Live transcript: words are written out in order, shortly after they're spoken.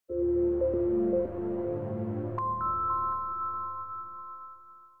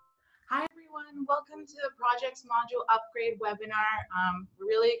welcome to the Projects Module Upgrade webinar. We're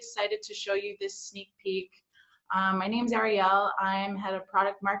really excited to show you this sneak peek. My name's Ariel. I'm head of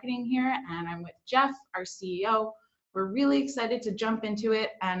product marketing here, and I'm with Jeff, our CEO. We're really excited to jump into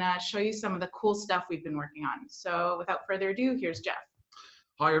it and show you some of the cool stuff we've been working on. So without further ado, here's Jeff.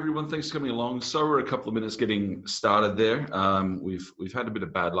 Hi everyone, thanks for coming along. So we're a couple of minutes getting started there. We've had a bit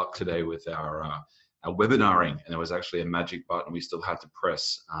of bad luck today with our webinaring, and there was actually a magic button we still had to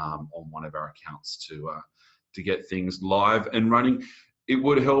press on one of our accounts to get things live and running. It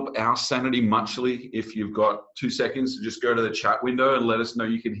would help our sanity muchly if you've got 2 seconds to just go to the chat window and let us know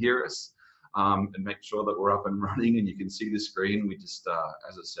you can hear us, and make sure that we're up and running and you can see the screen. We just,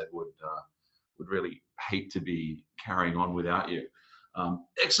 as I said, would really hate to be carrying on without you.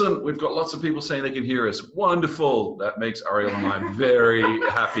 Excellent. We've got lots of people saying they can hear us. Wonderful. That makes Ariel and I very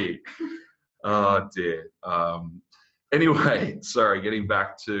happy. Oh dear. Anyway, sorry. Getting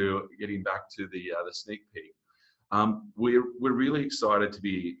back to the sneak peek. We're really excited to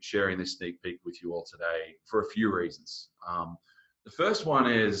be sharing this sneak peek with you all today for a few reasons. The first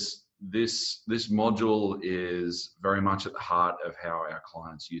one is this module is very much at the heart of how our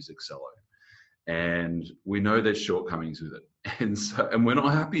clients use Accelo. And we know there's shortcomings with it, and we're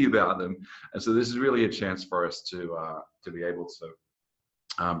not happy about them. And so this is really a chance for us to be able to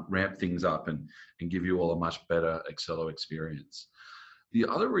ramp things up and give you all a much better Accelo experience. The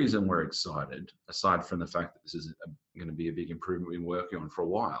other reason we're excited, aside from the fact that this is going to be a big improvement we've been working on for a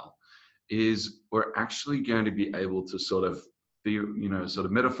while, is we're actually going to be able to sort of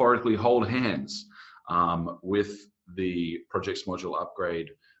metaphorically hold hands with the projects module upgrade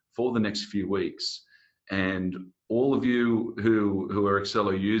for the next few weeks. And all of you who are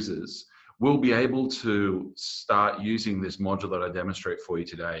Accelo users will be able to start using this module that I demonstrate for you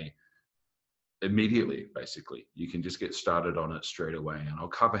today immediately, basically. You can just get started on it straight away. And I'll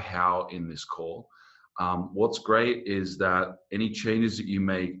cover how in this call. What's great is that any changes that you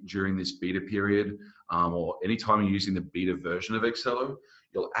make during this beta period, or anytime you're using the beta version of Accelo,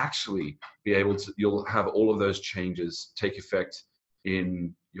 you'll actually be able to, you'll have all of those changes take effect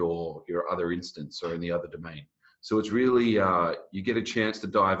in your other instance or in the other domain. So it's really, you get a chance to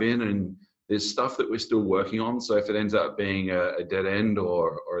dive in, and there's stuff that we're still working on. So if it ends up being a dead end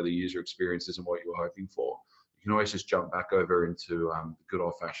or the user experience isn't what you were hoping for, you can always just jump back over into the good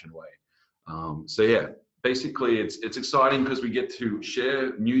old fashioned way. So yeah, basically it's exciting because we get to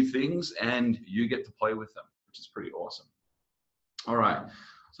share new things and you get to play with them, which is pretty awesome. All right,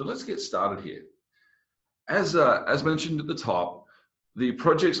 so let's get started here. As mentioned at the top, the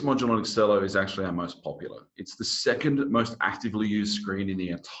projects module on Accelo is actually our most popular. It's the second most actively used screen in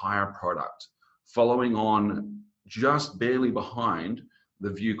the entire product, following on just barely behind the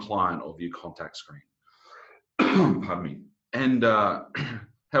view client or view contact screen. Pardon me. And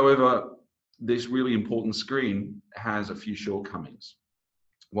however, this really important screen has a few shortcomings.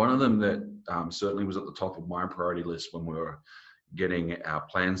 One of them that certainly was at the top of my priority list when we were getting our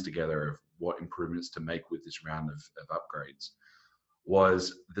plans together of what improvements to make with this round of upgrades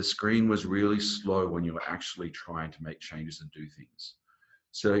was the screen was really slow when you were actually trying to make changes and do things.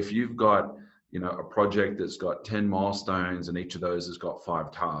 So if you've got, a project that's got 10 milestones and each of those has got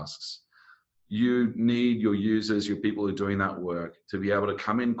 5 tasks, you need your users, your people who are doing that work, to be able to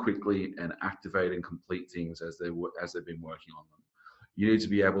come in quickly and activate and complete things as they've been working on them. You need to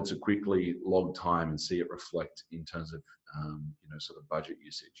be able to quickly log time and see it reflect in terms of, sort of budget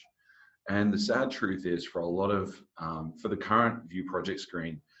usage. And the sad truth is, for a lot of, for the current view project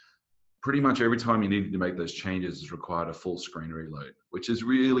screen, pretty much every time you needed to make those changes is required a full screen reload, which is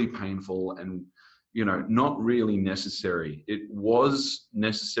really painful and, not really necessary. It was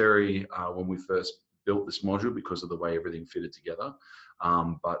necessary when we first built this module because of the way everything fitted together.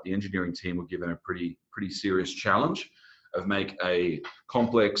 But the engineering team were given a pretty serious challenge of make a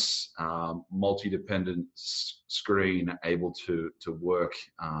complex, multi-dependent screen able to work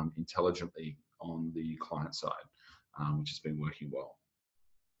intelligently on the client side, which has been working well.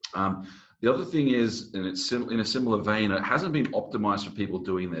 The other thing is, and it's in a similar vein, it hasn't been optimized for people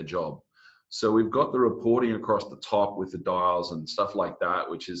doing their job. So we've got the reporting across the top with the dials and stuff like that,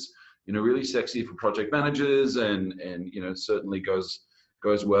 which is, really sexy for project managers and certainly goes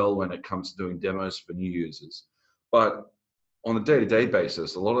well when it comes to doing demos for new users. But on a day-to-day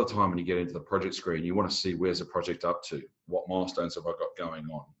basis, a lot of the time when you get into the project screen, you want to see where's the project up to, what milestones have I got going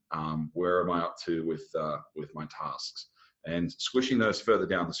on, where am I up to with my tasks, and squishing those further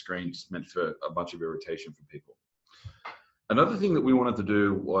down the screen just meant for a bunch of irritation for people. Another thing that we wanted to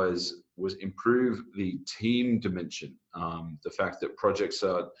do was improve the team dimension, the fact that projects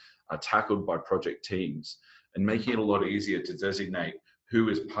are tackled by project teams, and making it a lot easier to designate who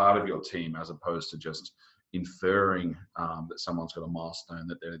is part of your team, as opposed to just inferring that someone's got a milestone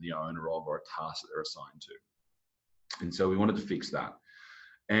that they're the owner of, or a task that they're assigned to. And so we wanted to fix that.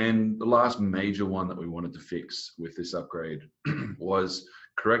 And the last major one that we wanted to fix with this upgrade was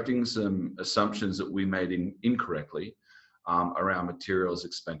correcting some assumptions that we made incorrectly around materials,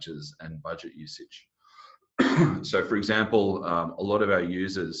 expenses, and budget usage. So for example, a lot of our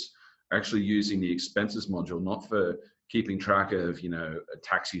users are actually using the expenses module, not for keeping track of, a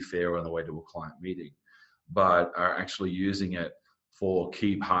taxi fare on the way to a client meeting, but are actually using it for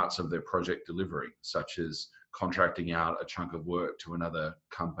key parts of their project delivery, such as contracting out a chunk of work to another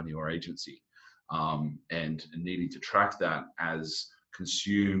company or agency, and needing to track that as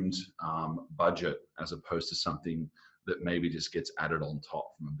consumed budget, as opposed to something that maybe just gets added on top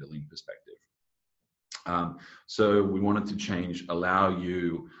from a billing perspective. So we wanted to allow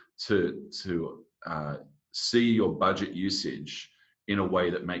you to see your budget usage in a way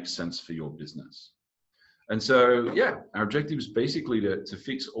that makes sense for your business. And so, yeah, our objective is basically to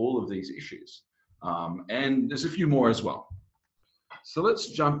fix all of these issues. And there's a few more as well. So let's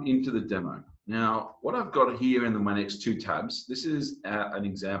jump into the demo. Now, what I've got here in my next two tabs, this is an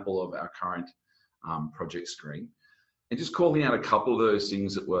example of our current project screen. And just calling out a couple of those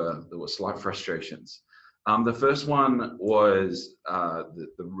things that were slight frustrations. The first one was the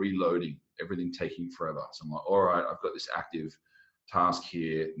reloading, everything taking forever. So I'm like, all right, I've got this active task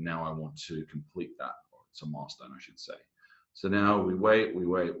here. Now I want to complete that. Or it's a milestone, I should say. So now we wait.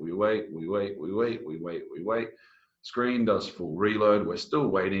 Screen does full reload. We're still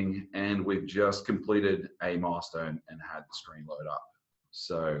waiting, and we've just completed a milestone and had the screen load up.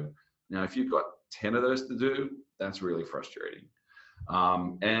 So now if you've got 10 of those to do, that's really frustrating.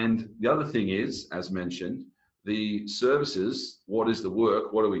 And the other thing is, as mentioned, the services, what is the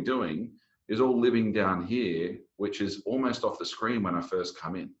work, what are we doing, is all living down here, which is almost off the screen when I first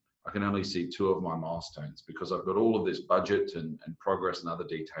come in. I can only see 2 of my milestones because I've got all of this budget and progress and other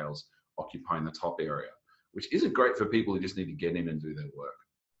details occupying the top area, which isn't great for people who just need to get in and do their work.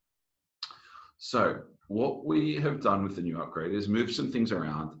 So what we have done with the new upgrade is moved some things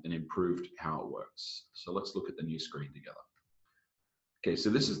around and improved how it works. So let's look at the new screen together. Okay,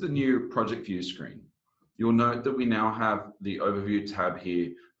 so this is the new project view screen. You'll note that we now have the overview tab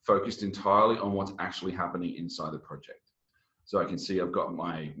here focused entirely on what's actually happening inside the project. So I can see I've got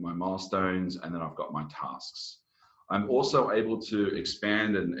my milestones, and then I've got my tasks. I'm also able to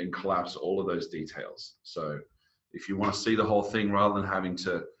expand and collapse all of those details. So if you want to see the whole thing rather than having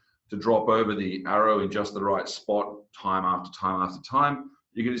to drop over the arrow in just the right spot time after time after time,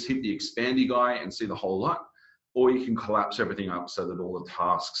 you can just hit the expandy guy and see the whole lot, or you can collapse everything up so that all the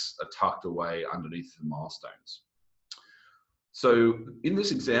tasks are tucked away underneath the milestones. So in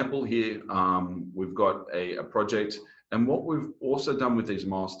this example here, we've got a project, and what we've also done with these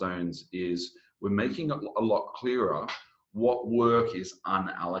milestones is we're making it a lot clearer what work is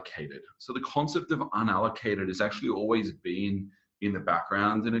unallocated. So the concept of unallocated has actually always been in the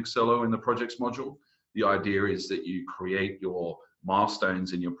background in Accelo in the projects module. The idea is that you create your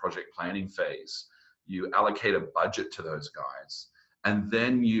milestones in your project planning phase. You allocate a budget to those guys, and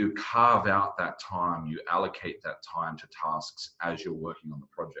then you carve out that time, you allocate that time to tasks as you're working on the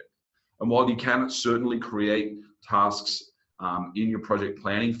project. And while you can certainly create tasks in your project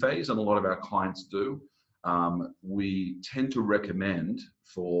planning phase, and a lot of our clients do, we tend to recommend,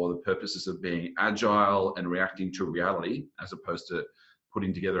 for the purposes of being agile and reacting to reality, as opposed to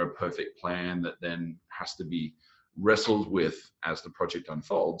putting together a perfect plan that then has to be wrestled with as the project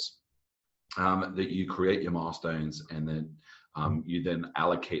unfolds, that you create your milestones, and then you then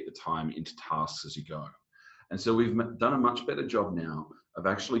allocate the time into tasks as you go. And so we've done a much better job now of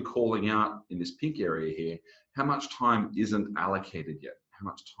actually calling out in this pink area here how much time isn't allocated yet, how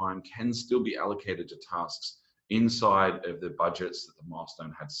much time can still be allocated to tasks inside of the budgets that the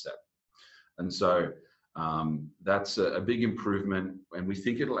milestone had set. And so that's a big improvement, and we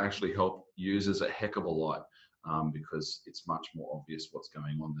think it'll actually help users a heck of a lot because it's much more obvious what's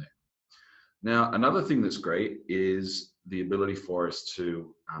going on there. Now, another thing that's great is the ability for us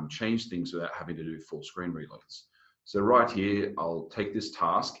to change things without having to do full screen reloads. So right here, I'll take this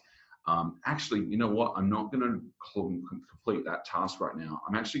task. Actually, you know what? I'm not going to complete that task right now.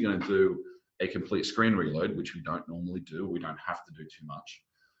 I'm actually going to do a complete screen reload, which we don't normally do. We don't have to do too much,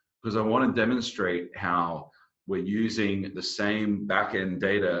 because I want to demonstrate how we're using the same back-end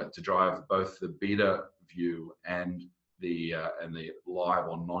data to drive both the beta view and the live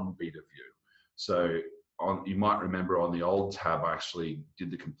or non-beta view. So you might remember on the old tab, I actually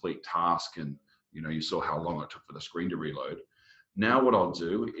did the complete task, and you saw how long it took for the screen to reload. Now what I'll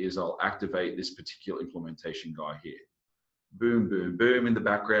do is I'll activate this particular implementation guy here. boom, boom, boom in the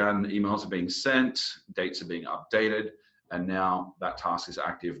background. Emails are being sent, dates are being updated, and now that task is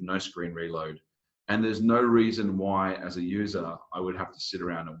active, no screen reload. And there's no reason why, as a user, I would have to sit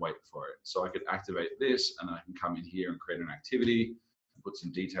around and wait for it. So I could activate this, and I can come in here and create an activity, put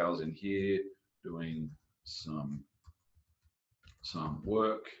some details in here, doing some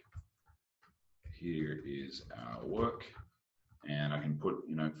work. Here is our work, and I can put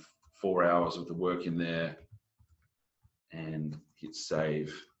 4 hours of the work in there and hit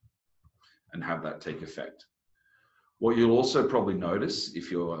save and have that take effect. What you'll also probably notice, if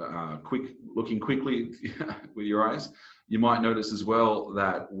you're looking quickly with your eyes, you might notice as well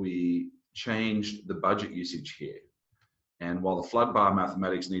that we changed the budget usage here. And while the flood bar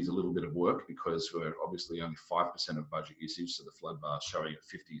mathematics needs a little bit of work because we're obviously only 5% of budget usage, so the flood bar showing at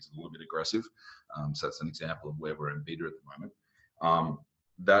 50 is a little bit aggressive. So that's an example of where we're in beta at the moment.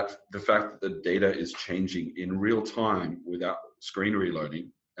 That the fact that the data is changing in real time without screen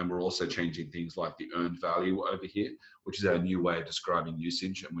reloading, and we're also changing things like the earned value over here, which is our new way of describing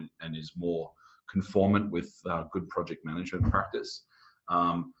usage and is more conformant with good project management practice.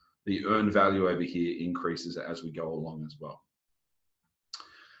 The earned value over here increases as we go along as well.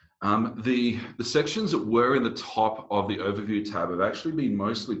 The sections that were in the top of the overview tab have actually been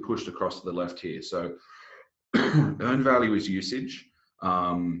mostly pushed across to the left here. So earned value is usage,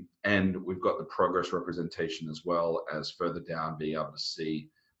 and we've got the progress representation as well as further down being able to see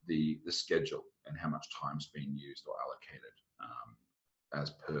the schedule and how much time's being used or allocated as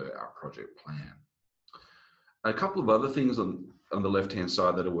per our project plan. A couple of other things on the left-hand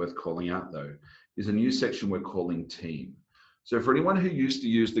side that are worth calling out, though, is a new section we're calling Team. So for anyone who used to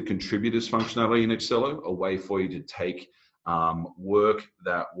use the contributors functionality in Accelo, a way for you to take work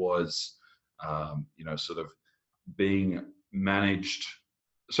that was, sort of being managed.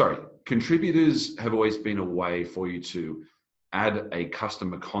 Sorry, contributors have always been a way for you to add a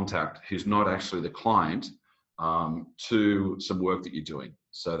customer contact who's not actually the client to some work that you're doing.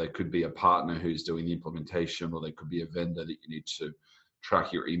 So they could be a partner who's doing the implementation, or they could be a vendor that you need to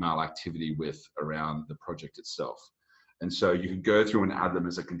track your email activity with around the project itself. And so you can go through and add them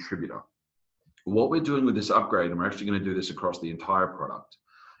as a contributor. What we're doing with this upgrade, and we're actually going to do this across the entire product,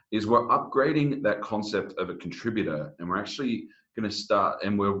 is we're upgrading that concept of a contributor, and we're actually going to start,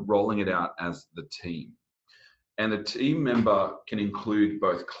 and we're rolling it out as the team. And the team member can include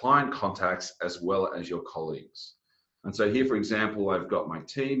both client contacts as well as your colleagues. And so here, for example, I've got my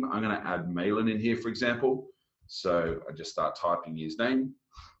team. I'm going to add Malin in here, for example. So I just start typing his name,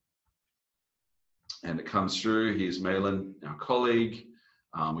 and it comes through. Here's Malin, our colleague.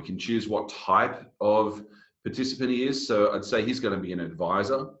 We can choose what type of participant he is. So I'd say he's going to be an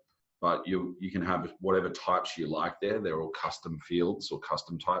advisor, but you can have whatever types you like there. They're all custom fields or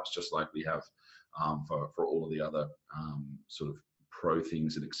custom types, just like we have for all of the other sort of pro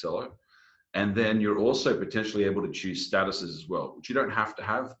things in Accelo. And then you're also potentially able to choose statuses as well, which you don't have to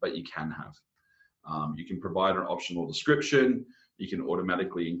have, but you can have. You can provide an optional description. You can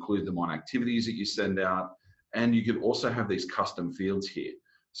automatically include them on activities that you send out. And you can also have these custom fields here.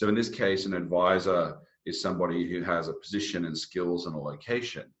 So in this case, an advisor is somebody who has a position and skills and a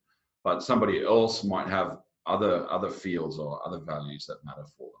location, but somebody else might have other fields or other values that matter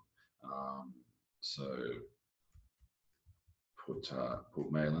for them. So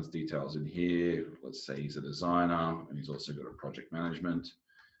put Malin's details in here. Let's say he's a designer and he's also got a project management,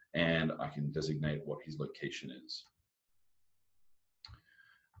 and I can designate what his location is.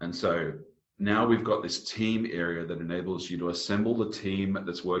 And so now we've got this team area that enables you to assemble the team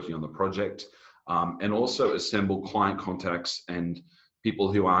that's working on the project, and also assemble client contacts and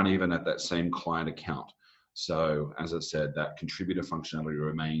people who aren't even at that same client account. So as I said, that contributor functionality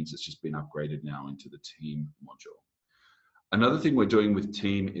remains. It's just been upgraded now into the team module. Another thing we're doing with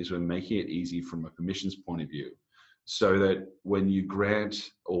team is we're making it easy from a permissions point of view, so that when you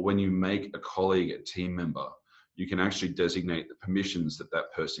grant or when you make a colleague a team member, you can actually designate the permissions that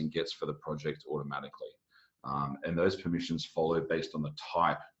that person gets for the project automatically. And those permissions follow based on the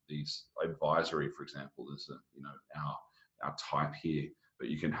type. These advisory, for example, is our type here, but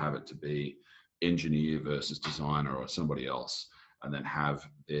you can have it to be engineer versus designer or somebody else, and then have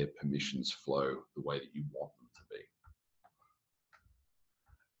their permissions flow the way that you want them to be.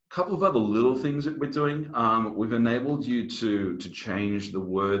 A couple of other little things that we're doing. We've enabled you to change the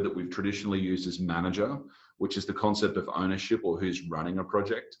word that we've traditionally used as manager, which is the concept of ownership or who's running a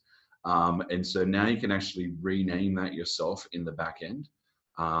project. And so now you can actually rename that yourself in the back end.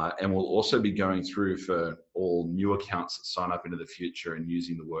 And we'll also be going through for all new accounts that sign up into the future and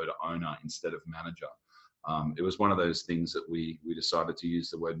using the word owner instead of manager. It was one of those things that we decided to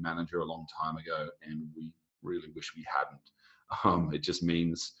use the word manager a long time ago, and we really wish we hadn't. It just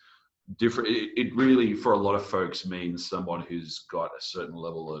means different. It really, for a lot of folks, means someone who's got a certain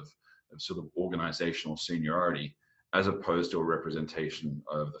level of sort of organizational seniority, as opposed to a representation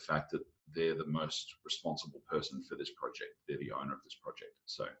of the fact that they're the most responsible person for this project. They're the owner of this project.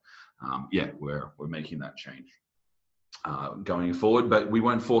 So yeah, we're making that change going forward, but we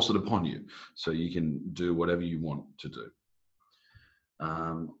won't force it upon you. So you can do whatever you want to do.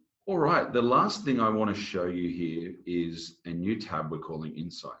 All right, the last thing I want to show you here is a new tab we're calling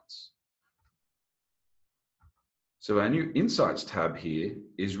Insights. So our new Insights tab here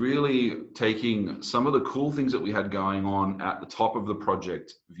is really taking some of the cool things that we had going on at the top of the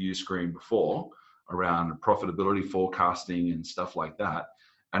project view screen before around profitability forecasting and stuff like that,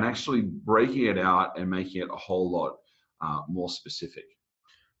 and actually breaking it out and making it a whole lot more specific.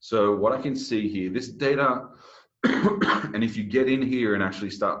 So what I can see here, this data, and if you get in here and actually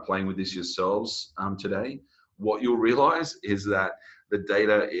start playing with this yourselves today, what you'll realize is that the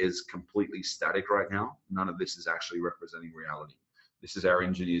data is completely static right now. None of this is actually representing reality. This is our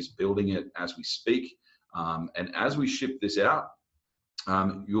engineers building it as we speak. And as we ship this out,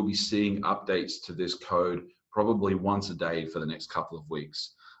 you'll be seeing updates to this code probably once a day for the next couple of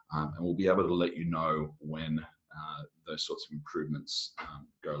weeks. And we'll be able to let you know when those sorts of improvements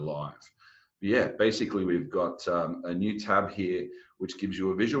go live. But yeah, basically we've got a new tab here, which gives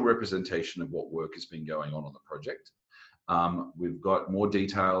you a visual representation of what work has been going on the project. We've got more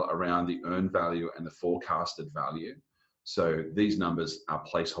detail around the earned value and the forecasted value. So these numbers are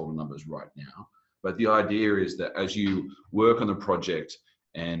placeholder numbers right now. But the idea is that as you work on the project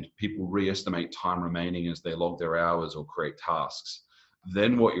and people re-estimate time remaining as they log their hours or create tasks,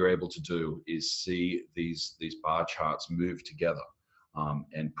 then what you're able to do is see these bar charts move together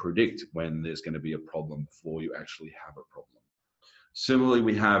and predict when there's going to be a problem before you actually have a problem. Similarly,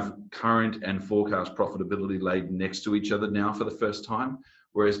 we have current and forecast profitability laid next to each other now for the first time,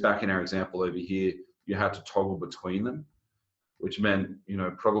 whereas back in our example over here, you had to toggle between them, which meant, you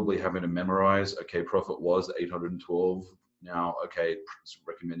know, probably having to memorize, okay, profit was 812. Now, okay, it's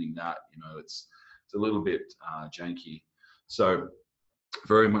recommending that, you know, it's a little bit janky. So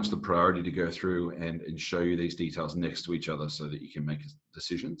very much the priority to go through and show you these details next to each other so that you can make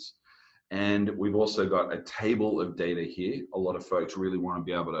decisions. And we've also got a table of data here. A lot of folks really want to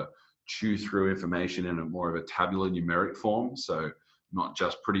be able to chew through information in a more of a tabular numeric form, so not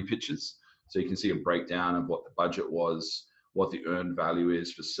just pretty pictures. So you can see a breakdown of what the budget was, what the earned value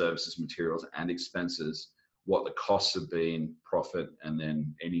is for services, materials, and expenses, what the costs have been, profit, and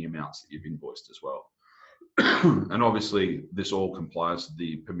then any amounts that you've invoiced as well. And obviously, this all complies with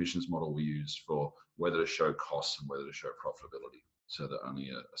the permissions model we use for whether to show costs and whether to show profitability, so that only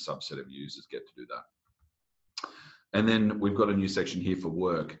a subset of users get to do that. And then we've got a new section here for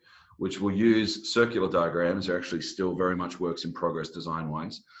work, which will use circular diagrams. They're actually still very much works in progress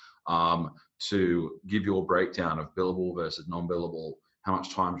design-wise, to give you a breakdown of billable versus non-billable, how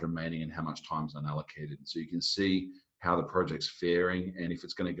much time's remaining and how much time's unallocated. So you can see how the project's faring, and if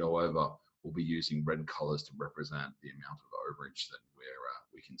it's going to go over, we'll be using red colors to represent the amount of overage that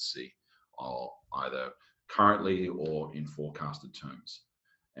we can see either currently or in forecasted terms.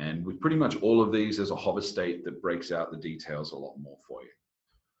 And with pretty much all of these, there's a hover state that breaks out the details a lot more for you.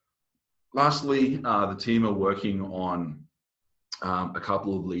 Lastly, the team are working on a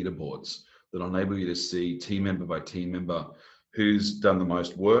couple of leaderboards that enable you to see team member by team member who's done the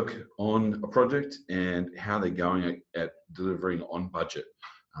most work on a project and how they're going at delivering on budget.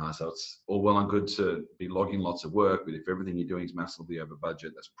 So it's all well and good to be logging lots of work, but if everything you're doing is massively over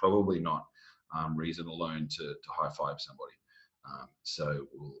budget, that's probably not reason alone to high-five somebody. So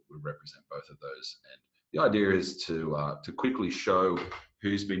we'll represent both of those. And the idea is to quickly show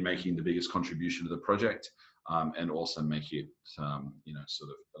who's been making the biggest contribution to the project, and also make it, you know,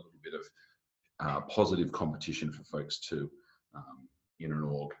 sort of a little bit of positive competition for folks too in an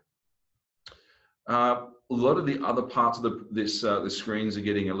org. A lot of the other parts of the screens are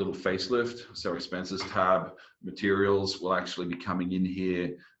getting a little facelift. So expenses tab, materials will actually be coming in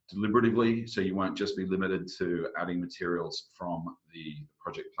here deliberatively. So you won't just be limited to adding materials from the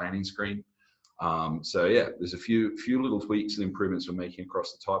project planning screen. So yeah, there's a few little tweaks and improvements we're making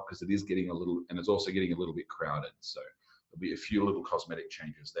across the top, because it is getting a little, and it's also getting a little bit crowded. So there'll be a few little cosmetic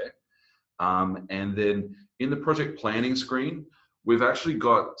changes there. And then in the project planning screen, we've actually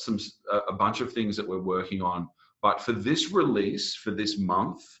got a bunch of things that we're working on. But for this release, for this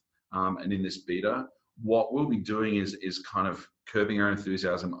month, and in this beta, what we'll be doing is kind of curbing our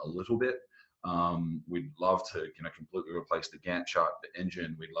enthusiasm a little bit. We'd love to, you know, completely replace the Gantt chart, the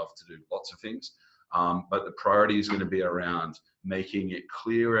engine. We'd love to do lots of things. But the priority is going to be around making it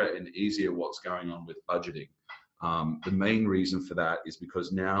clearer and easier what's going on with budgeting. The main reason for that is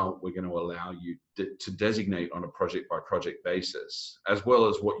because now we're going to allow you to designate on a project by project basis, as well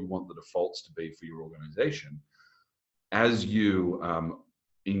as what you want the defaults to be for your organization. As you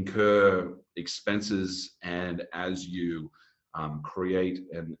incur expenses and as you create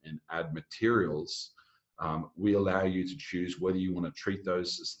and add materials, we allow you to choose whether you want to treat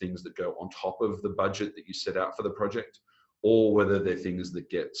those as things that go on top of the budget that you set out for the project, or whether they're things that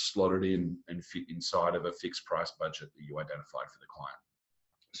get slotted in and fit inside of a fixed price budget that you identified for the client.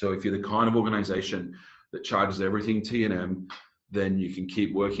 So if you're the kind of organization that charges everything T&M, then you can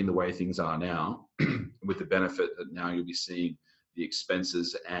keep working the way things are now with the benefit that now you'll be seeing the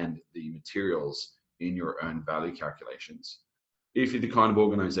expenses and the materials in your own value calculations. If you're the kind of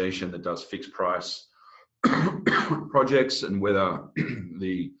organization that does fixed price projects, and whether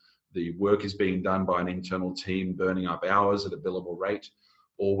the work is being done by an internal team burning up hours at a billable rate,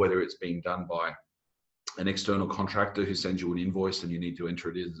 or whether it's being done by an external contractor who sends you an invoice and you need to enter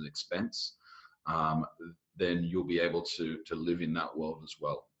it as an expense, then you'll be able to live in that world as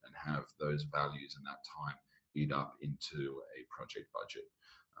well and have those values and that time eat up into a project budget,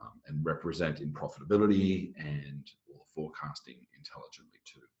 and represent in profitability and or forecasting intelligently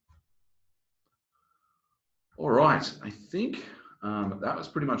too. All right, I think that was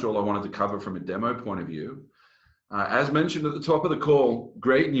pretty much all I wanted to cover from a demo point of view. As mentioned at the top of the call,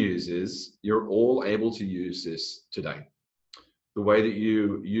 great news is you're all able to use this today. The way that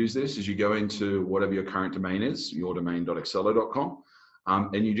you use this is you go into whatever your current domain is, yourdomain.accelo.com,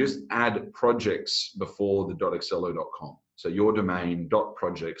 and you just add projects before the .accelo.com. So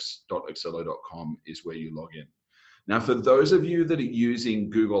yourdomain.projects.accelo.com is where you log in. Now, for those of you that are using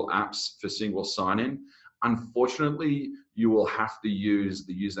Google Apps for single sign-in, unfortunately, you will have to use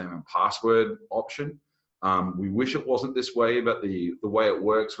the username and password option. We wish it wasn't this way, but the way it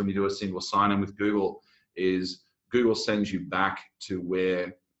works when you do a single sign-in with Google is Google sends you back to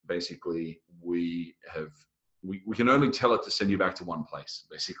where basically we can only tell it to send you back to one place,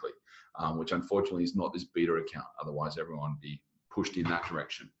 basically, which unfortunately is not this beta account. Otherwise, everyone would be pushed in that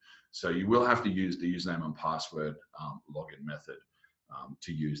direction. So you will have to use the username and password login method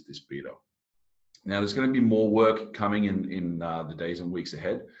to use this beta. Now, there's going to be more work coming in the days and weeks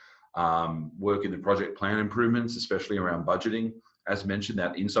ahead. Work in the project plan improvements, especially around budgeting. As mentioned,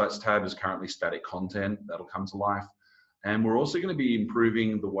 that Insights tab is currently static content. That'll come to life. And we're also going to be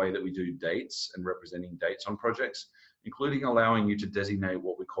improving the way that we do dates and representing dates on projects, including allowing you to designate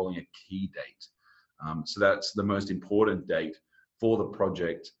what we're calling a key date. So that's the most important date for the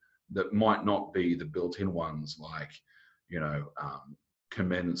project that might not be the built-in ones like,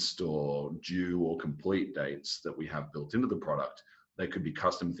 commenced or due or complete dates that we have built into the product. They could be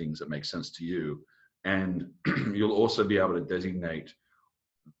custom things that make sense to you. And you'll also be able to designate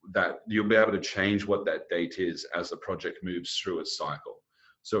that you'll be able to change what that date is as the project moves through its cycle.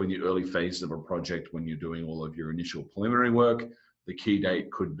 So in the early phases of a project, when you're doing all of your initial preliminary work, the key date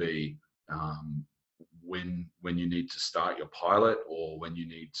could be when you need to start your pilot, or when you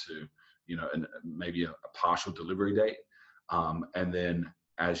need to, maybe a partial delivery date. And then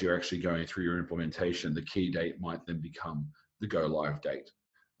as you're actually going through your implementation, the key date might then become the go live date.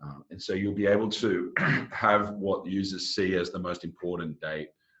 And so you'll be able to have what users see as the most important date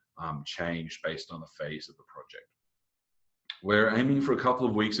change based on the phase of the project. We're aiming for a couple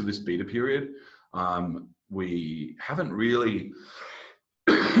of weeks of this beta period. We haven't really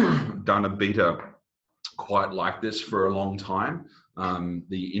done a beta quite like this for a long time.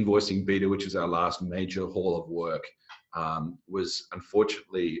 The invoicing beta, which is our last major haul of work, was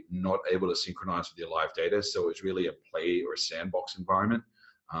unfortunately not able to synchronize with your live data. So it's really a play or a sandbox environment.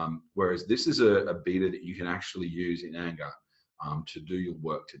 Whereas this is a beta that you can actually use in anger to do your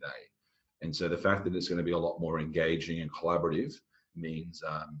work today. And so the fact that it's going to be a lot more engaging and collaborative means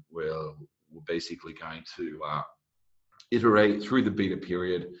we're basically going to iterate through the beta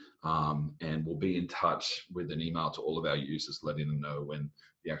period, and we'll be in touch with an email to all of our users, letting them know when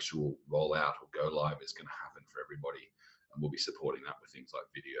the actual rollout or go live is going to happen for everybody. And we'll be supporting that with things like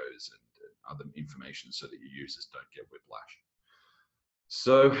videos and other information so that your users don't get whiplash.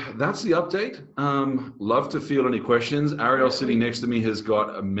 So that's the update. Love to field any questions. Ariel sitting next to me has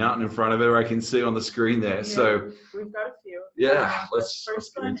got a mountain in front of her. I can see on the screen there. Yeah, so we've got a few. Yeah, the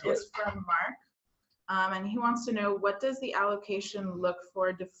first one is from Mark, and he wants to know, what does the allocation look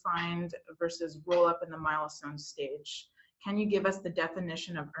for defined versus roll up in the milestone stage? Can you give us the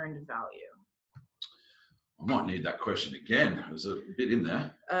definition of earned value? I might need that question again. There's a bit in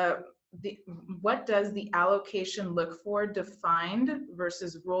there. What does the allocation look for defined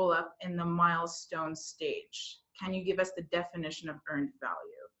versus roll up in the milestone stage? Can you give us the definition of earned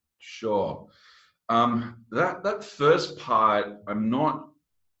value? Sure. That first part,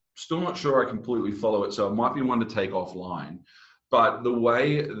 still not sure I completely follow it, so it might be one to take offline. But the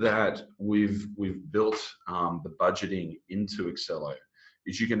way that we've built the budgeting into Accelo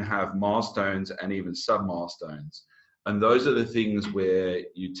is you can have milestones and even sub-milestones. And those are the things where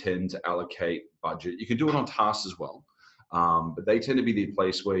you tend to allocate budget. You can do it on tasks as well, but they tend to be the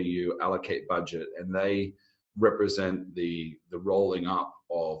place where you allocate budget, and they represent the rolling up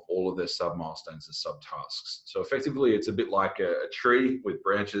of all of their sub-milestones and sub-tasks. So effectively, it's a bit like a tree with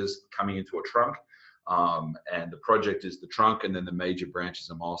branches coming into a trunk, and the project is the trunk, and then the major branches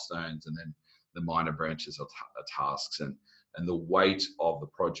are milestones, and then the minor branches are tasks, and the weight of the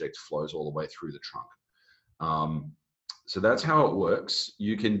project flows all the way through the trunk. So that's how it works.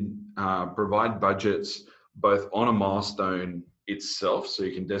 You can provide budgets both on a milestone itself, so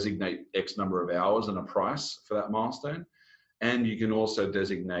you can designate X number of hours and a price for that milestone, and you can also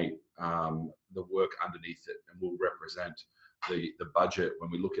designate the work underneath it, and we'll represent the budget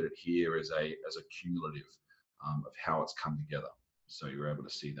when we look at it here as a cumulative of how it's come together, so you're able to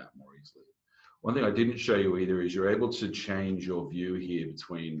see that more easily. One thing I didn't show you either is you're able to change your view here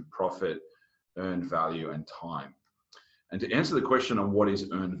between profit, earned value, and time. And to answer the question on what is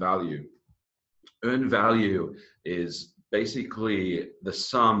earned value is basically the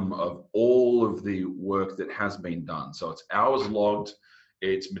sum of all of the work that has been done. So it's hours logged,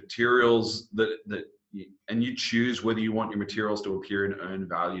 it's materials and you choose whether you want your materials to appear in earned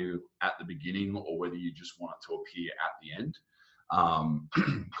value at the beginning or whether you just want it to appear at the end.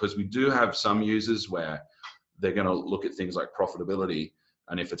 Because we do have some users where they're going to look at things like profitability,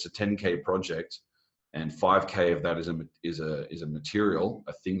 and if it's a 10K project and 5K of that is a material,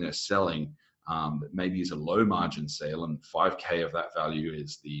 a thing they're selling, that maybe is a low margin sale, and 5K of that value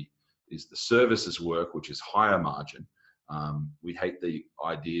is the services work, which is higher margin. We hate the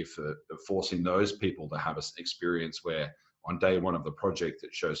idea of forcing those people to have an experience where on day one of the project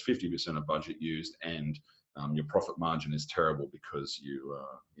it shows 50% of budget used, and your profit margin is terrible because you've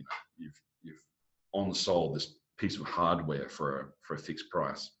on-sold this piece of hardware for a fixed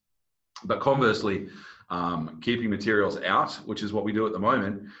price. But conversely, keeping materials out, which is what we do at the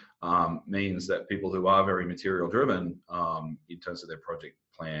moment, means that people who are very material driven in terms of their project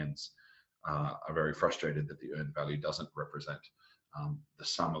plans are very frustrated that the earned value doesn't represent the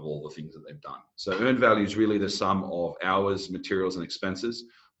sum of all the things that they've done. So earned value is really the sum of hours, materials, and expenses,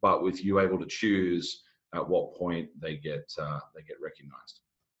 but with you able to choose at what point they get recognized.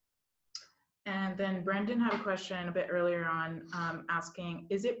 And then Brendan had a question a bit earlier on asking,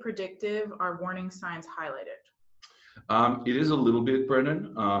 is it predictive? Are warning signs highlighted? It is a little bit,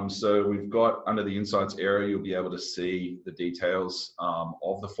 Brendan. So we've got under the insights area, you'll be able to see the details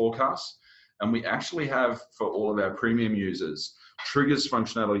of the forecast. And we actually have, for all of our premium users, triggers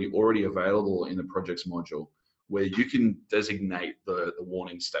functionality already available in the projects module where you can designate the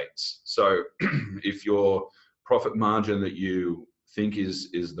warning states. So if your profit margin that you think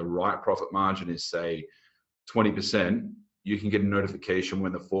is the right profit margin is, say, 20%, you can get a notification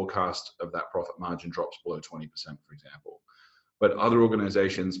when the forecast of that profit margin drops below 20%, for example. But other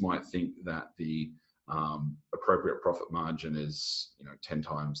organizations might think that the appropriate profit margin is 10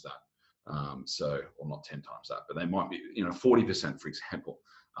 times that. Or not 10 times that, but they might be 40%, for example.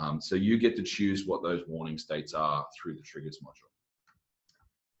 So you get to choose what those warning states are through the triggers module.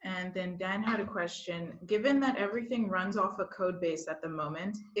 And then Dan had a question. Given that everything runs off a code base at the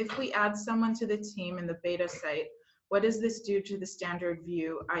moment, if we add someone to the team in the beta site, what does this do to the standard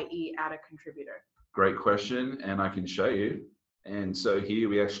view, i.e. add a contributor? Great question, and I can show you. And so here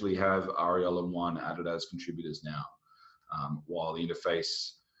we actually have Ariel and Juan added as contributors now. While the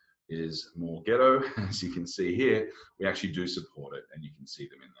interface is more ghetto, as you can see here, we actually do support it, and you can see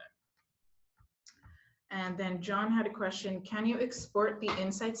them in there. And then John had a question. Can you export the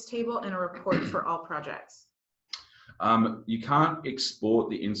insights table in a report for all projects? You can't export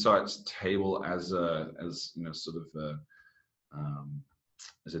the insights table as a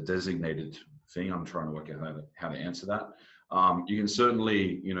designated thing. I'm trying to work out how to answer that. You can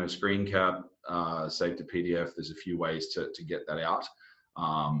certainly screen cap, save to PDF. There's a few ways to get that out,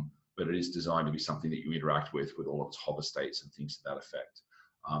 but it is designed to be something that you interact with all of its hover states and things to that effect.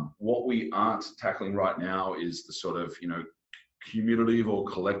 What we aren't tackling right now is the sort of cumulative or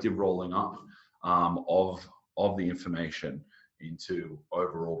collective rolling up of the information into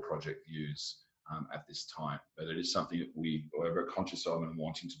overall project views at this time. But it is something that we are very conscious of and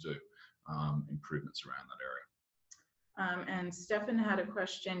wanting to do improvements around that area. And Stefan had a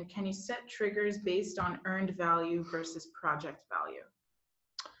question. Can you set triggers based on earned value versus project value?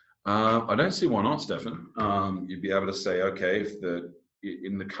 I don't see why not, Stefan. You'd be able to say, okay, if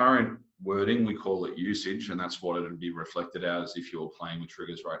in the current wording, we call it usage, and that's what it would be reflected as if you're playing with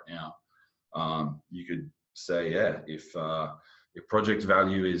triggers right now. You could say, yeah, if project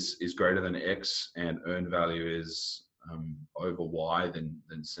value is greater than X and earned value is over Y,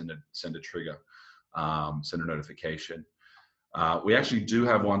 then send a trigger, send a notification. We actually do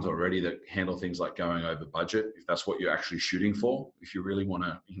have ones already that handle things like going over budget, if that's what you're actually shooting for. If you really want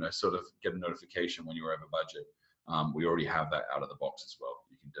to, sort of get a notification when you're over budget, we already have that out of the box as well.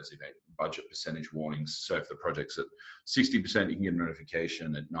 You can designate budget percentage warnings. So if the project's at 60%, you can get a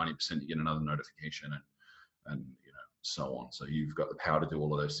notification. At 90%, you get another notification, and so on. So you've got the power to do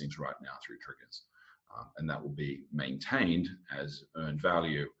all of those things right now through triggers, and that will be maintained as earned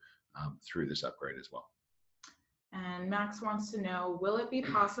value through this upgrade as well. And Max wants to know, will it be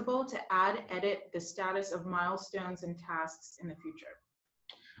possible to edit the status of milestones and tasks in the future?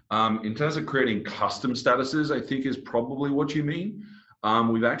 In terms of creating custom statuses, I think is probably what you mean.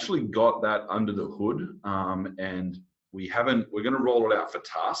 We've actually got that under the hood, and we're going to roll it out for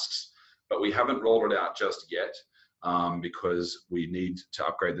tasks, but we haven't rolled it out just yet because we need to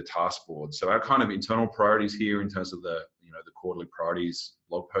upgrade the task board. So our kind of internal priorities here in terms of the quarterly priorities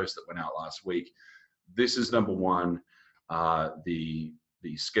blog post that went out last week, this is number one. The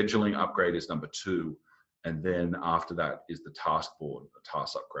scheduling upgrade is number two. And then after that is the task board, the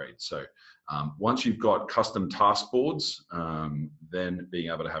task upgrade. So once you've got custom task boards, then being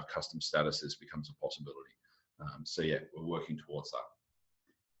able to have custom statuses becomes a possibility. So yeah, we're working towards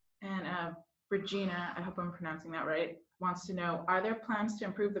that. And Regina, I hope I'm pronouncing that right, wants to know, are there plans to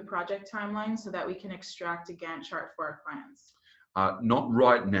improve the project timeline so that we can extract a Gantt chart for our clients? Not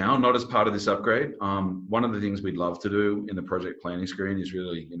right now, not as part of this upgrade. One of the things we'd love to do in the project planning screen is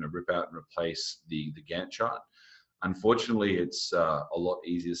really, rip out and replace the Gantt chart. Unfortunately, it's a lot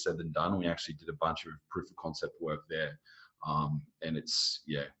easier said than done. We actually did a bunch of proof of concept work there, and it's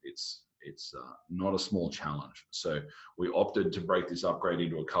not a small challenge. So we opted to break this upgrade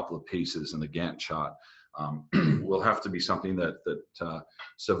into a couple of pieces, and the Gantt chart will have to be something that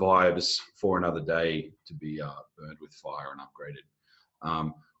survives for another day to be burned with fire and upgraded.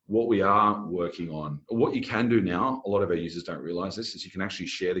 What we are working on, what you can do now, a lot of our users don't realize this, is you can actually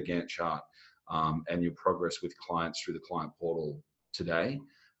share the Gantt chart and your progress with clients through the client portal today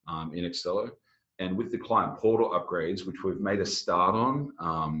in Accelo. And with the client portal upgrades, which we've made a start on,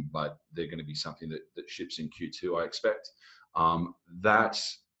 but they're going to be something that ships in Q2, I expect,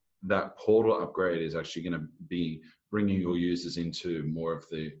 that portal upgrade is actually going to be bringing your users into more of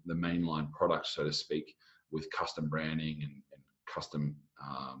the mainline product, so to speak, with custom branding and custom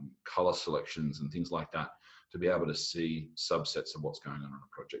color selections and things like that, to be able to see subsets of what's going on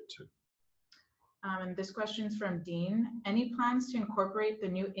a project too. And this question is from Dean. Any plans to incorporate the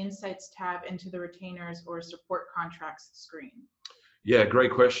new Insights tab into the retainers or support contracts screen? Yeah,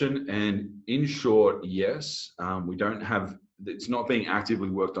 great question. And in short, yes. We don't have, it's not being actively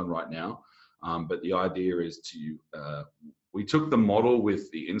worked on right now, but the idea is we took the model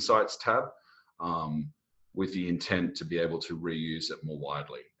with the Insights tab with the intent to be able to reuse it more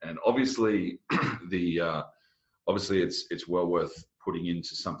widely. And obviously, it's well worth putting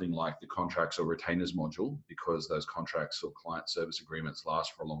into something like the contracts or retainers module, because those contracts or client service agreements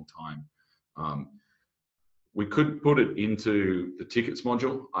last for a long time. We could put it into the tickets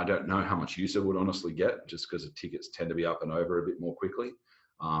module. I don't know how much use it would honestly get, just because the tickets tend to be up and over a bit more quickly.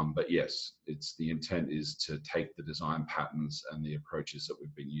 But yes, the intent is to take the design patterns and the approaches that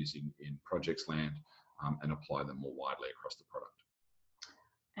we've been using in projects land and apply them more widely across the product.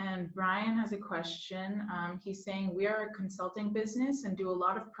 And Brian has a question. He's saying, we are a consulting business and do a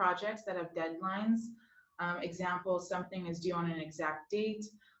lot of projects that have deadlines. Example, something is due on an exact date.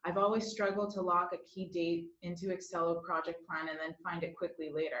 I've always struggled to lock a key date into Accelo project plan and then find it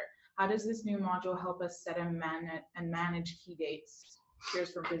quickly later. How does this new module help us set and manage key dates?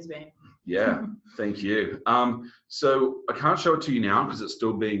 Cheers from Brisbane. Yeah, thank you. So I can't show it to you now because it's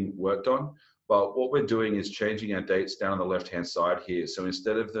still being worked on. But what we're doing is changing our dates down on the left-hand side here. So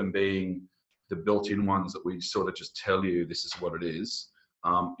instead of them being the built-in ones that we sort of just tell you this is what it is,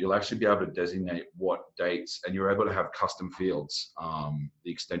 you'll actually be able to designate what dates, and you're able to have custom fields,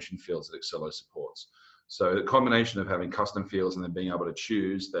 the extension fields that Accelo supports. So the combination of having custom fields and then being able to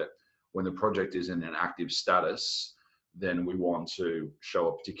choose that when the project is in an active status, then we want to show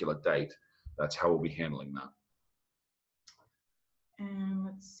a particular date. That's how we'll be handling that. And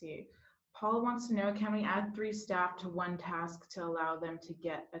let's see. Paul wants to know, can we add 3 staff to one task to allow them to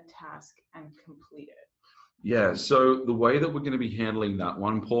get a task and complete it? Yeah, so the way that we're going to be handling that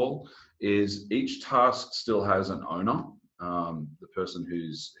one, Paul, is each task still has an owner, the person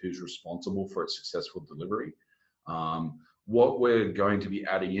who's responsible for its successful delivery. What we're going to be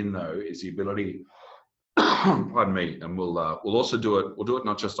adding in though is the ability, pardon me, and we'll also do it. We'll do it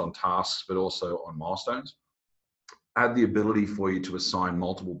not just on tasks, but also on milestones. Add the ability for you to assign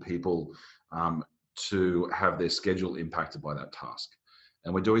multiple people to have their schedule impacted by that task.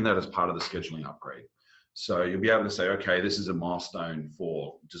 And we're doing that as part of the scheduling upgrade. So you'll be able to say, okay, this is a milestone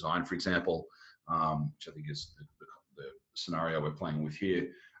for design, for example, which I think is the scenario we're playing with here.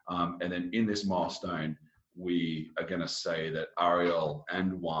 And then in this milestone, we are going to say that Ariel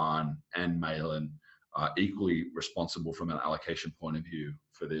and Juan and Malin are equally responsible from an allocation point of view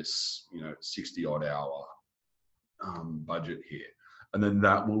for this, 60-odd hour budget here. And then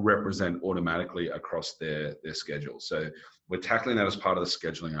that will represent automatically across their schedule. So we're tackling that as part of the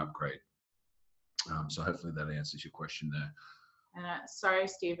scheduling upgrade. So hopefully that answers your question there. And sorry,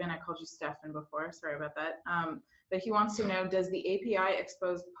 Stephen, I called you Stefan before. Sorry about that. But he wants to know, does the API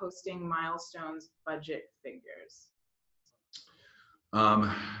expose posting milestones budget figures?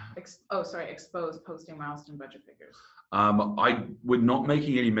 Expose posting milestone budget figures. We're not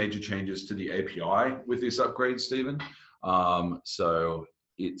making any major changes to the API with this upgrade, Stephen. So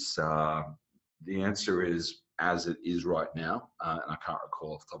it's the answer is as it is right now, and I can't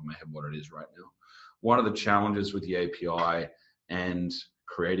recall off the top of my head what it is right now. One of the challenges with the API and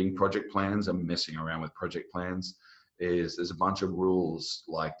creating project plans and messing around with project plans is there's a bunch of rules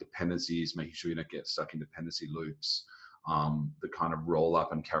like dependencies, making sure you don't get stuck in dependency loops, the kind of roll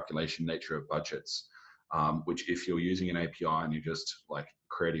up and calculation nature of budgets, which if you're using an API and you're just like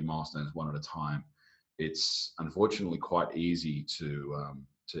creating milestones one at a time, it's unfortunately quite easy to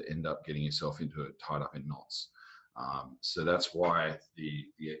end up getting yourself into it, tied up in knots. So that's why the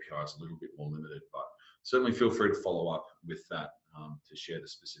API is a little bit more limited, but certainly feel free to follow up with that to share the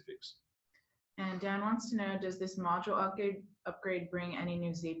specifics. And Dan wants to know, does this module upgrade bring any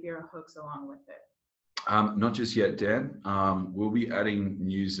new Zapier hooks along with it? Not just yet, Dan. We'll be adding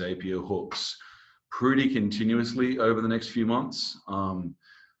new Zapier hooks pretty continuously over the next few months.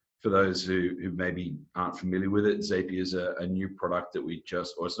 For those who maybe aren't familiar with it, Zapier is a new product that we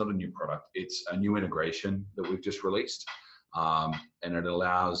just, or it's not a new product, it's a new integration that we've just released. And it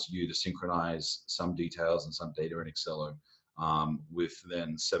allows you to synchronize some details and some data in Accelo with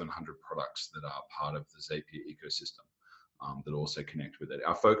then 700 products that are part of the Zapier ecosystem that also connect with it.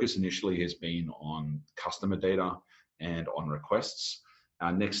 Our focus initially has been on customer data and on requests.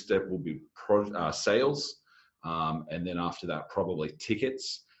 Our next step will be sales, and then after that, probably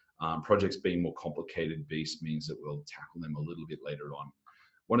tickets. Projects being more complicated beast means that we'll tackle them a little bit later on.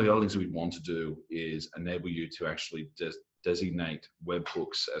 One of the other things we want to do is enable you to actually designate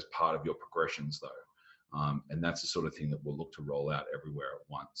webhooks as part of your progressions though. And that's the sort of thing that we'll look to roll out everywhere at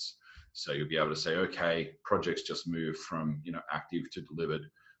once. So you'll be able to say, okay, projects just moved from active to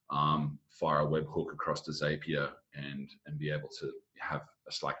delivered, fire a webhook across to Zapier and be able to have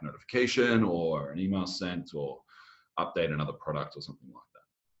a Slack notification or an email sent or update another product or something like that.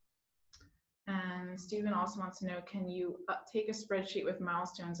 And Stephen also wants to know, can you take a spreadsheet with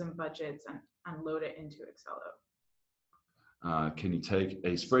milestones and budgets and load it into Accelo? Can you take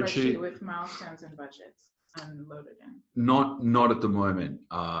a spreadsheet with milestones and budgets and load it in? Not at the moment.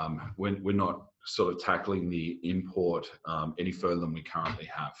 We're not sort of tackling the import any further than we currently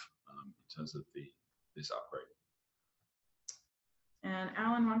have in terms of this upgrade. And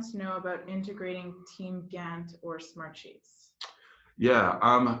Alan wants to know about integrating Team Gantt or Smartsheets.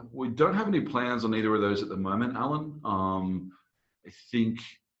 Yeah, we don't have any plans on either of those at the moment, Alan. I think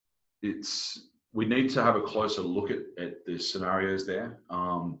we need to have a closer look at the scenarios there.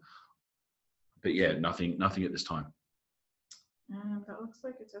 But yeah, nothing at this time. That looks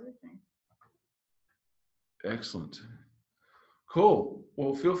like it's everything. Excellent. Cool.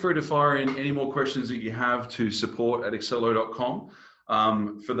 Well, feel free to fire in any more questions that you have to support@accelo.com.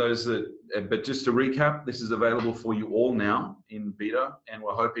 For those but just to recap, this is available for you all now in beta, and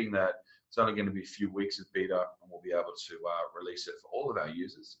we're hoping that it's only going to be a few weeks of beta and we'll be able to release it for all of our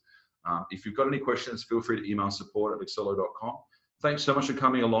users. If you've got any questions, feel free to email support@accelo.com. Thanks so much for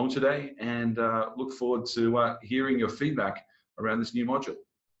coming along today, and look forward to hearing your feedback around this new module.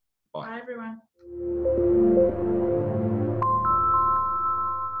 Bye. Bye, everyone.